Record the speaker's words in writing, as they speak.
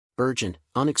Urgent,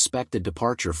 unexpected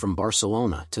departure from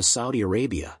Barcelona to Saudi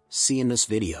Arabia, see in this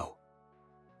video.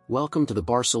 Welcome to the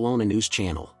Barcelona News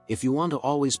channel. If you want to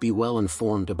always be well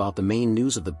informed about the main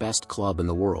news of the best club in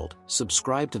the world,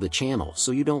 subscribe to the channel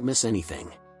so you don't miss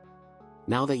anything.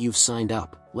 Now that you've signed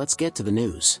up, let's get to the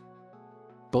news.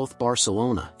 Both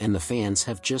Barcelona and the fans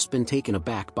have just been taken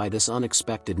aback by this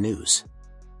unexpected news.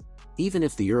 Even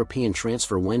if the European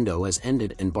transfer window has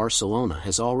ended and Barcelona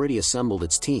has already assembled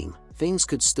its team, things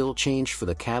could still change for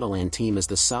the Catalan team as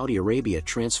the Saudi Arabia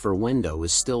transfer window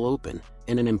is still open,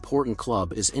 and an important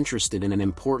club is interested in an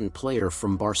important player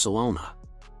from Barcelona.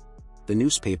 The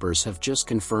newspapers have just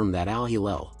confirmed that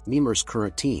al-Hilal, Neymar's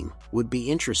current team, would be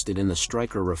interested in the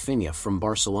striker Rafinha from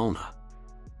Barcelona.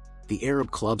 The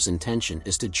Arab club's intention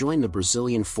is to join the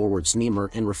Brazilian forwards Neymar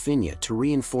and Rafinha to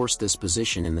reinforce this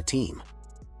position in the team.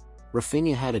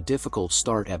 Rafinha had a difficult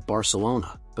start at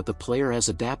Barcelona, but the player has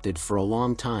adapted for a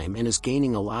long time and is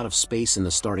gaining a lot of space in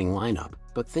the starting lineup,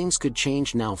 but things could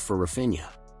change now for Rafinha.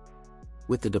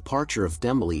 With the departure of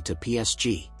Dembélé to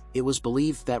PSG, it was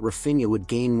believed that Rafinha would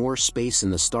gain more space in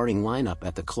the starting lineup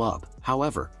at the club.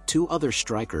 However, two other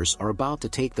strikers are about to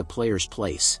take the player's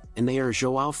place, and they are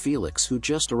João Felix, who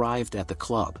just arrived at the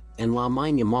club, and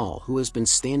Lamine Yamal, who has been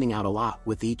standing out a lot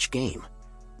with each game.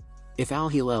 If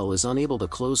al-Hilal is unable to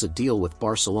close a deal with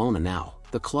Barcelona now,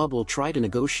 the club will try to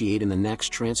negotiate in the next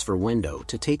transfer window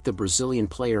to take the Brazilian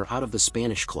player out of the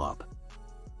Spanish club.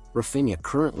 Rafinha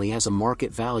currently has a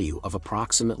market value of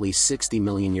approximately €60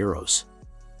 million.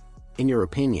 In your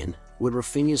opinion, would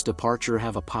Rafinha's departure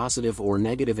have a positive or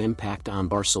negative impact on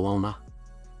Barcelona?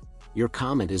 Your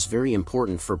comment is very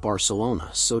important for Barcelona,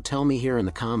 so tell me here in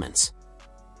the comments.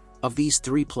 Of these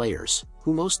three players,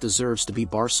 who most deserves to be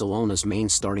Barcelona's main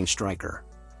starting striker?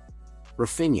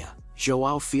 Rafinha,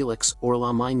 João Felix, or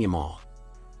Lamine Yamal?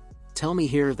 Tell me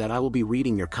here that I will be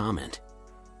reading your comment.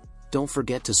 Don't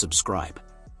forget to subscribe.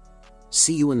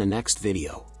 See you in the next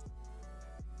video.